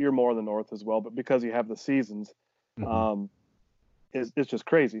 you're more in the north as well, but because you have the seasons, Mhm. it's just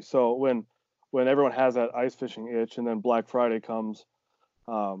crazy. So when everyone has that ice fishing itch, and then Black Friday comes,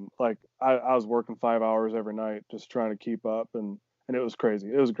 like I was working 5 hours every night just trying to keep up, and it was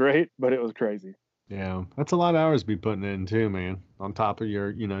crazy. It was great, but it was crazy. Yeah, that's a lot of hours to be putting in too, man, on top of your,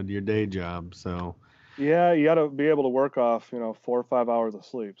 your day job. So, Yeah, you got to be able to work off, 4 or 5 hours of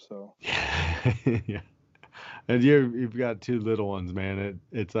sleep. So yeah. And you've got two little ones, man.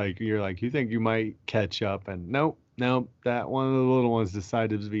 It's like you're like you think you might catch up, and nope. That one of the little ones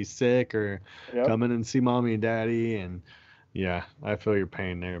decided to be sick or yep. come in and see mommy and daddy, and yeah, I feel your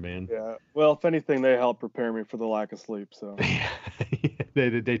pain there, man. Yeah. Well, if anything, they help prepare me for the lack of sleep. So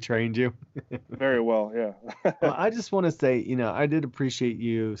They trained you. very well. Yeah. Well, I just want to say, I did appreciate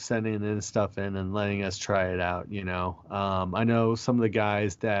you sending in stuff in and letting us try it out. I know some of the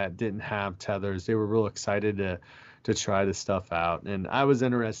guys that didn't have tethers, they were real excited to try the stuff out, and I was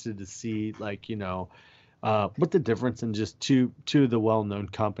interested to see, like, what the difference in just two of the well-known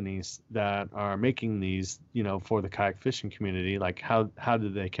companies that are making these, for the kayak fishing community, like how do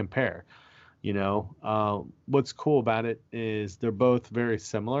they compare? What's cool about it is they're both very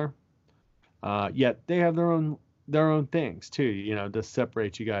similar. Yet they have their own things too, to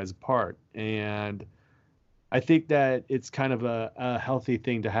separate you guys apart. And I think that it's kind of a healthy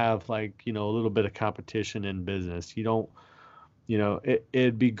thing to have, like, a little bit of competition in business. You don't,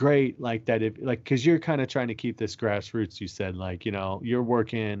 it'd be great like that if, like, because you're kind of trying to keep this grassroots. You said, like, you're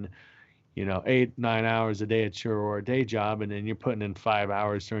working, 8-9 hours a day at your day job, and then you're putting in 5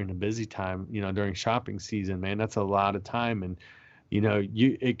 hours during the busy time, during shopping season, man. That's a lot of time. And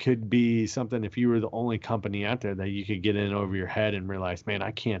it could be something, if you were the only company out there, that you could get in over your head and realize, man,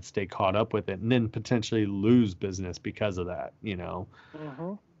 I can't stay caught up with it, and then potentially lose business because of that.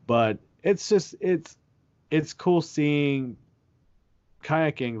 Hmm. But it's just it's cool seeing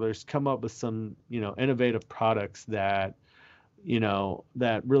kayak anglers come up with some, innovative products that,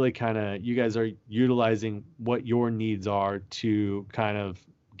 that really kind of, you guys are utilizing what your needs are to kind of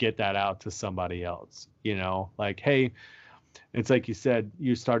get that out to somebody else. Like, hey, it's like you said,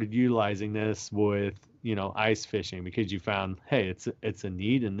 you started utilizing this with, ice fishing because you found, hey, it's a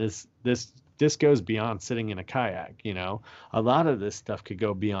need, and this goes beyond sitting in a kayak. A lot of this stuff could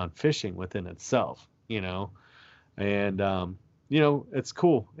go beyond fishing within itself. And it's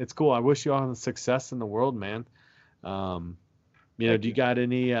cool. It's cool. I wish you all the success in the world, man. Do you got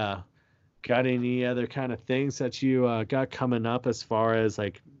any other kind of things that you got coming up, as far as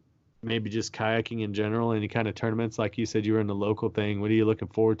like maybe just kayaking in general, any kind of tournaments? Like you said, you were in the local thing. What are you looking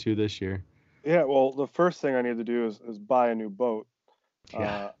forward to this year? Yeah. Well, the first thing I need to do is buy a new boat. Yeah,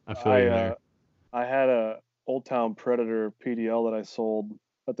 Uh, I feel I you there. I had a Old Town Predator PDL that I sold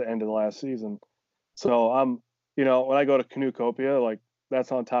at the end of the last season. So when I go to Canoecopia, like,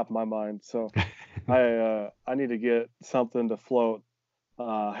 that's on top of my mind. So I need to get something to float.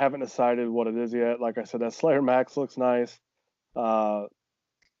 Haven't decided what it is yet. Like I said, that Slayer Max looks nice. Uh,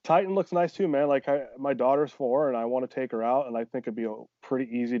 Titan looks nice too, man. Like, my daughter's 4, and I want to take her out, and I think it'd be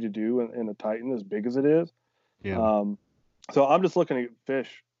pretty easy to do in a Titan as big as it is. Yeah. Um, so I'm just looking at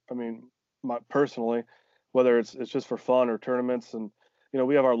fish. I mean, personally, whether it's just for fun or tournaments, and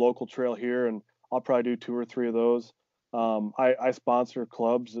we have our local trail here, and I'll probably do 2 or 3 of those. I sponsor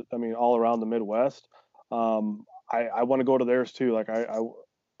clubs, I mean, all around the Midwest. I want to go to theirs too. Like, I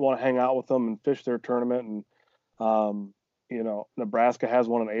want to hang out with them and fish their tournament. And Nebraska has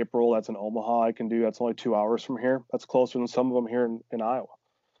one in April. That's in Omaha. I can do. That's only 2 hours from here. That's closer than some of them here in Iowa. Yeah.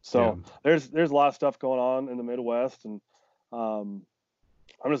 So there's a lot of stuff going on in the Midwest, and I'm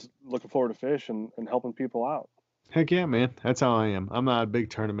just looking forward to fish and helping people out. Heck yeah, man. That's how I am. I'm not a big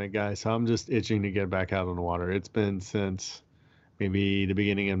tournament guy, so I'm just itching to get back out on the water. It's been since maybe the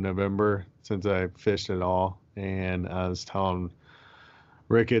beginning of November since I fished at all. And I was telling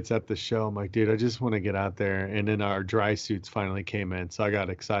Ricketts at the show, I'm like, dude, I just want to get out there. And then our dry suits finally came in. So I got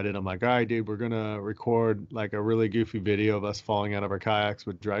excited. I'm like, all right, dude, we're going to record like a really goofy video of us falling out of our kayaks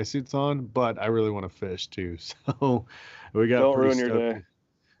with dry suits on. But I really want to fish too. So we got Don't pretty ruin your stoked.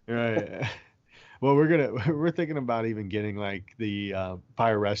 day. Right. Well, we're thinking about even getting like the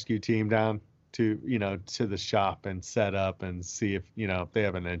fire rescue team down to to the shop and set up and see if they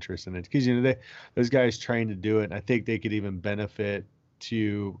have an interest in it, because those guys trained to do it, and I think they could even benefit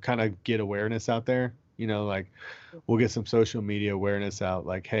to kind of get awareness out there. Like we'll get some social media awareness out,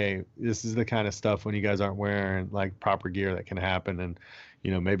 like, hey, this is the kind of stuff when you guys aren't wearing like proper gear that can happen, and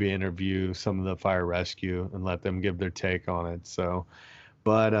maybe interview some of the fire rescue and let them give their take on it. So,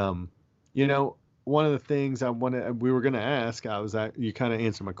 but one of the things we were going to ask, you kind of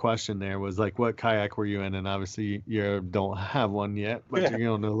answered my question there, was like, what kayak were you in? And obviously you don't have one yet, but you're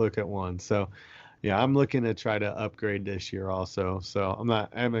going to look at one. So yeah, I'm looking to try to upgrade this year also. So I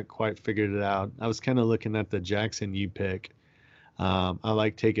haven't quite figured it out. I was kind of looking at the Jackson U-Pick. I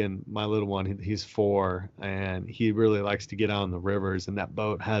like taking my little one. He's 4, and he really likes to get out on the rivers. And that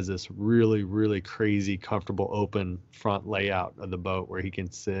boat has this really, really crazy, comfortable, open front layout of the boat where he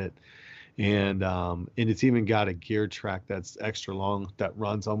can sit. And it's even got a gear track that's extra long that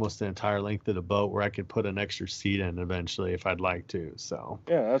runs almost the entire length of the boat, where I could put an extra seat in eventually if I'd like to. So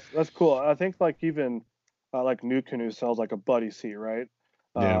yeah, that's cool. I think like even like New Canoe sells like a buddy seat, right?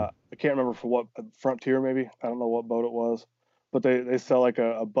 Yeah. I can't remember for what, Frontier maybe. I don't know what boat it was, but they sell like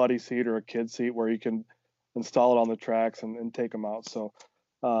a buddy seat or a kid seat where you can install it on the tracks and take them out. So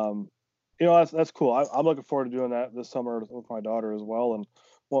that's cool. I'm looking forward to doing that this summer with my daughter as well, and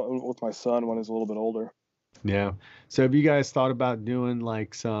with my son when he's a little bit older. Yeah. So have you guys thought about doing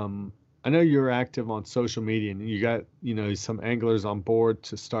like I know you're active on social media, and you got, some anglers on board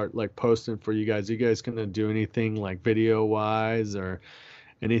to start like posting for you guys. Are you guys going to do anything like video wise or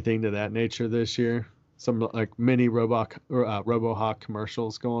anything to that nature this year? Some like mini RoboHawk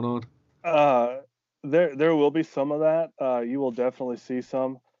commercials going on? There will be some of that. You will definitely see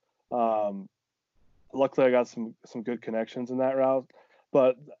some. Luckily I got some good connections in that route.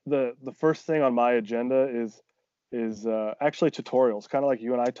 But the first thing on my agenda is actually tutorials, kind of like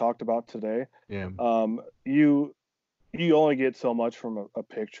you and I talked about today. Yeah. You only get so much from a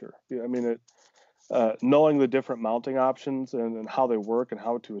picture. I mean, knowing the different mounting options and how they work and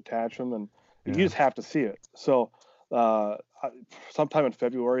how to attach them, and you just have to see it. So sometime in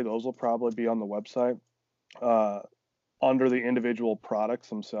February, those will probably be on the website under the individual products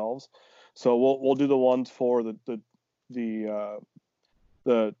themselves. So we'll do the ones for the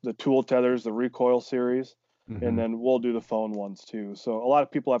tool tethers, the recoil series, and then we'll do the phone ones too. So a lot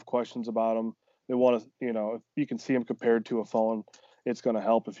of people have questions about them. They want to, if you can see them compared to a phone, it's going to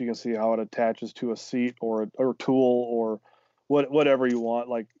help. If you can see how it attaches to a seat or tool or whatever you want,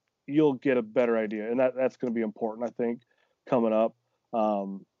 like you'll get a better idea. And that's going to be important, I think, coming up,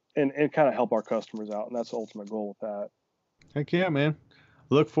 and kind of help our customers out. And that's the ultimate goal with that. Heck yeah, man.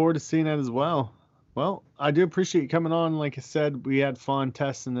 Look forward to seeing that as well. Well, I do appreciate you coming on. Like I said, we had fun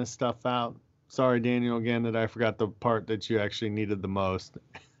testing this stuff out. Sorry, Daniel, again, that I forgot the part that you actually needed the most.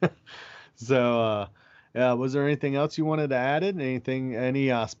 So, was there anything else you wanted to add in?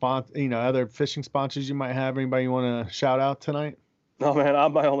 Any other fishing sponsors you might have? Anybody you want to shout out tonight? No, man,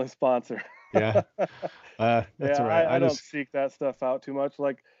 I'm my only sponsor. Yeah. That's all right. I don't seek that stuff out too much.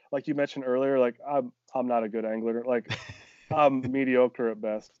 Like you mentioned earlier, like I'm not a good angler. Like I'm mediocre at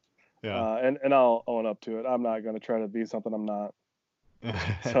best. Yeah. And I'll own up to it. I'm not going to try to be something I'm not.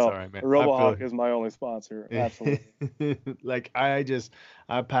 That's so all right, man. RoboHawk is my only sponsor. Absolutely. Like I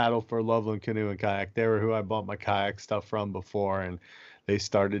paddle for Loveland Canoe and Kayak. They were who I bought my kayak stuff from before, and they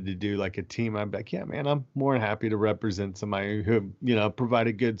started to do like a team. I'm like, yeah, man, I'm more than happy to represent somebody who,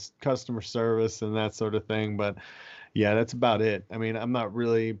 provided good customer service and that sort of thing. But yeah, that's about it. I mean, I'm not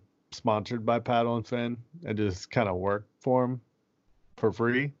really sponsored by Paddle and Fin. I just kind of work for them for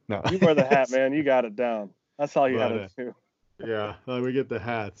free. No, you wear the hat, man. You got it down. That's all you had to do. Yeah, we get the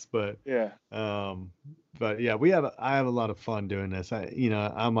hats, but yeah. But yeah, I have a lot of fun doing this.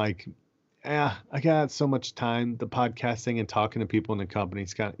 I'm like, I got so much time. The podcasting and talking to people in the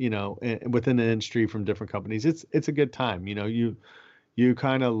companies, within the industry from different companies. It's a good time. You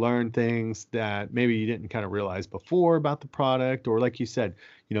kind of learn things that maybe you didn't kind of realize before about the product, or like you said,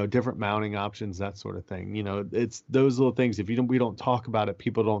 different mounting options, that sort of thing. It's those little things. If we don't talk about it,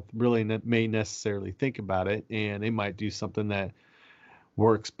 people don't really may necessarily think about it, and they might do something that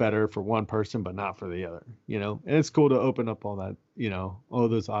works better for one person, but not for the other, and it's cool to open up all that, all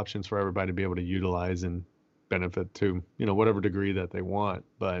those options for everybody to be able to utilize and benefit to, whatever degree that they want.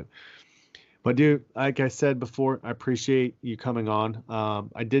 But dude, like I said before, I appreciate you coming on.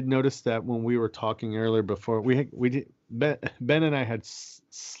 I did notice that when we were talking earlier before, Ben and I had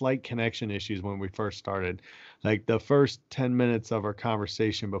slight connection issues when we first started. Like the first 10 minutes of our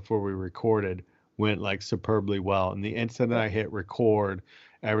conversation before we recorded went like superbly well. And the instant I hit record,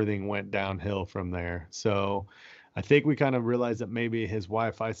 everything went downhill from there. So I think we kind of realized that maybe his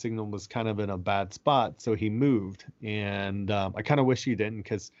Wi-Fi signal was kind of in a bad spot. So he moved. And I kind of wish he didn't,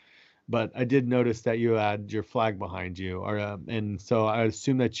 because but I did notice that you had your flag behind you, or and so I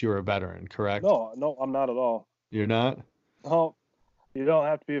assume that you're a veteran, correct? No, I'm not at all. You're not? No, you don't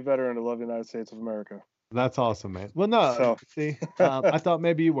have to be a veteran to love the United States of America. That's awesome, man. Well, no, So see, I thought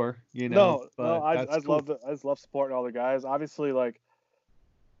maybe you were, no, but I that's just cool. I just love supporting all the guys. Obviously, like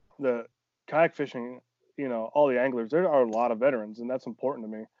the kayak fishing, all the anglers, there are a lot of veterans, and that's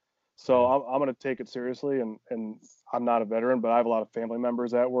important to me. So Yeah. I'm going to take it seriously, and I'm not a veteran, but I have a lot of family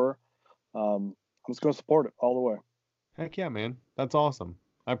members that were. I'm just going to support it all the way. Heck yeah, man. That's awesome.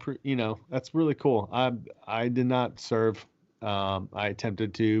 That's really cool. I did not serve. I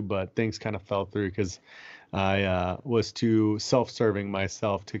attempted to, but things kind of fell through because I was too self-serving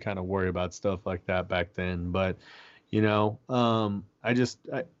myself to kind of worry about stuff like that back then. But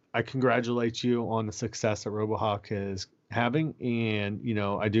I congratulate you on the success that RoboHawk is having, and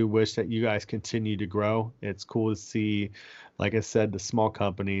I do wish that you guys continue to grow. It's cool to see, like I said, the small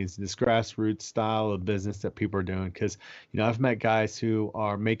companies, this grassroots style of business that people are doing. Because I've met guys who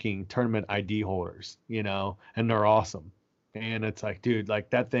are making tournament ID holders, and they're awesome. And it's like, dude, like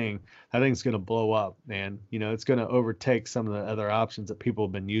that thing's gonna blow up, man. It's gonna overtake some of the other options that people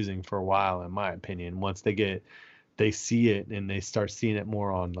have been using for a while, in my opinion. Once they see it and they start seeing it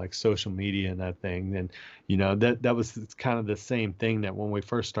more on like social media and that thing, then that was kind of the same thing that when we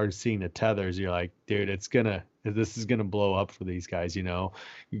first started seeing the tethers, you're like, dude, this is gonna blow up for these guys.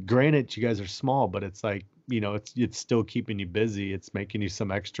 Granted, you guys are small, but it's like, it's still keeping you busy, it's making you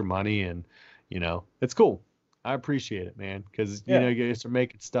some extra money, and it's cool. I appreciate it, man, because Yeah. you guys are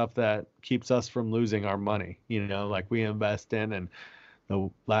making stuff that keeps us from losing our money, like we invest in, and the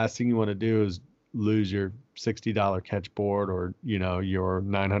last thing you want to do is lose your $60 catch board or your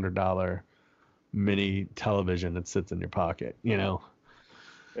 $900 mini television that sits in your pocket. Yeah,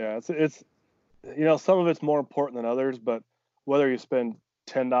 it's some of it's more important than others, but whether you spend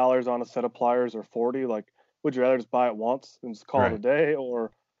 $10 on a set of pliers or 40, like, would you rather just buy it once and just call it a Right. day, or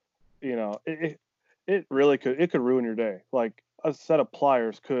it really could ruin your day. Like a set of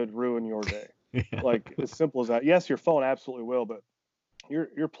pliers could ruin your day. Yeah. Like as simple as that. Yes, your phone absolutely will, but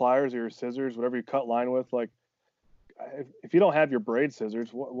your pliers or your scissors, whatever you cut line with, like if you don't have your braid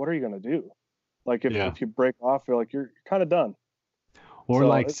scissors, what are you gonna do? Like Yeah. if you break off, you're kind of done. Or So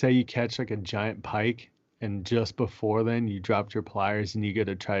like say you catch like a giant pike and just before then you dropped your pliers and you go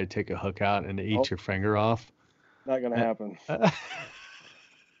to try to take a hook out and it eats Nope. your finger off. Not gonna happen. Uh,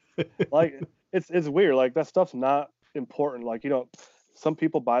 Like it's weird. Like that stuff's not important. Like some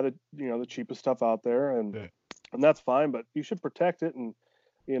people buy the cheapest stuff out there, and Yeah. and that's fine. But you should protect it, and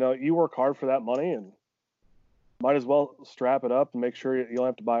you work hard for that money, and might as well strap it up and make sure you don't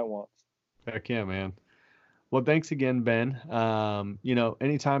have to buy it once. Heck yeah, man. Well, thanks again, Ben.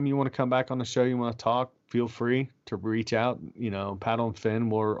 Anytime you want to come back on the show, you want to talk, feel free to reach out. Paddle and Fin,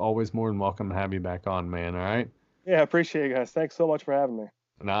 we're always more than welcome to have you back on, man. All right. Yeah, I appreciate you guys. Thanks so much for having me.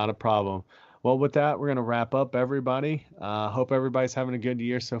 Not a problem. Well, with that, we're going to wrap up, everybody. Hope everybody's having a good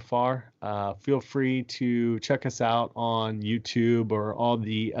year so far. Feel free to check us out on YouTube or all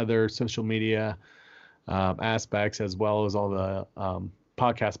the other social media aspects, as well as all the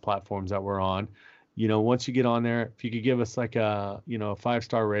podcast platforms that we're on. Once you get on there, if you could give us like a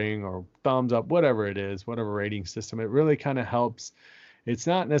 5-star rating or thumbs up, whatever it is, whatever rating system, it really kind of helps. It's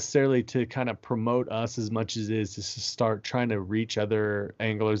not necessarily to kind of promote us as much as it is to start trying to reach other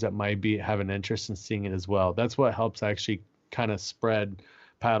anglers that might have an interest in seeing it as well. That's what helps actually kind of spread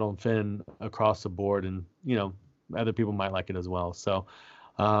Paddle and Fin across the board, and other people might like it as well. So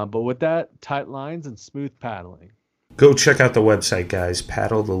but with that, tight lines and smooth paddling. Go check out the website, guys.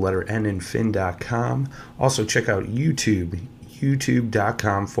 Paddle, the letter N in fin.com. Also check out YouTube,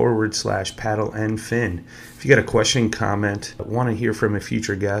 youtube.com/paddle and fin. If you got a question, comment, want to hear from a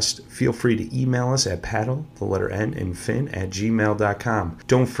future guest, feel free to email us at paddle, the letter N in fin@gmail.com.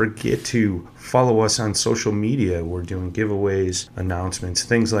 Don't forget to follow us on social media. We're doing giveaways, announcements,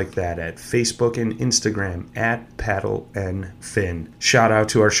 things like that at Facebook and Instagram at Paddle and Fin. Shout out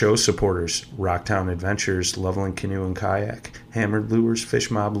to our show supporters, Rocktown Adventures, Leveling Canoe and Kayak, Hammered Lures, Fish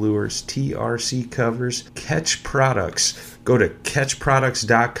Mob Lures, TRC Covers, Catch Products. Go to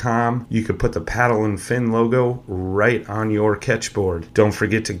catchproducts.com. You could put the Paddle and Fin logo right on your catch board. Don't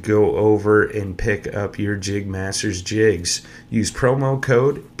forget to go over and pick up your Jig Masters jigs. Use promo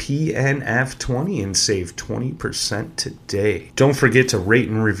code PNF20 and save 20% today. Don't forget to rate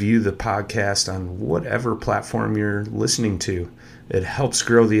and review the podcast on whatever platform you're listening to. It helps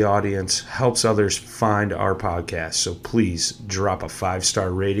grow the audience, helps others find our podcast. So please drop a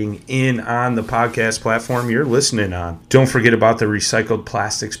 5-star rating in on the podcast platform you're listening on. Don't forget about the recycled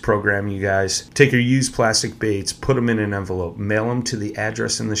plastics program, you guys. Take your used plastic baits, put them in an envelope, mail them to the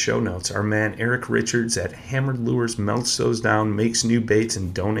address in the show notes. Our man Eric Richards at Hammered Lures melts those down, makes new baits,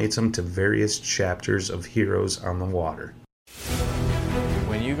 and donates them to various chapters of Heroes on the Water.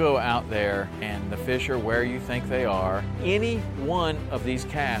 When you go out there and the fish are where you think they are, any one of these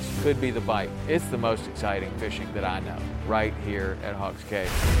casts could be the bite. It's the most exciting fishing that I know, right here at Hawks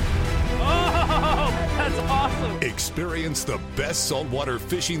Cave. Oh, that's awesome! Experience the best saltwater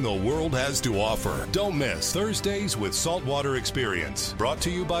fishing the world has to offer. Don't miss Thursdays with Saltwater Experience, brought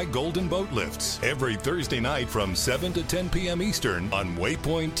to you by Golden Boat Lifts, every Thursday night from 7 to 10 p.m. Eastern on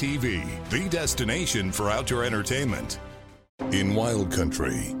Waypoint TV, the destination for outdoor entertainment. In Wild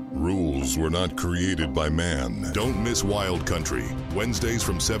Country, rules were not created by man. Don't miss Wild Country, Wednesdays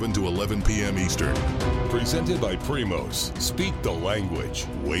from 7 to 11 p.m. Eastern. Presented by Primos. Speak the language.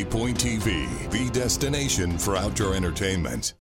 Waypoint TV, the destination for outdoor entertainment.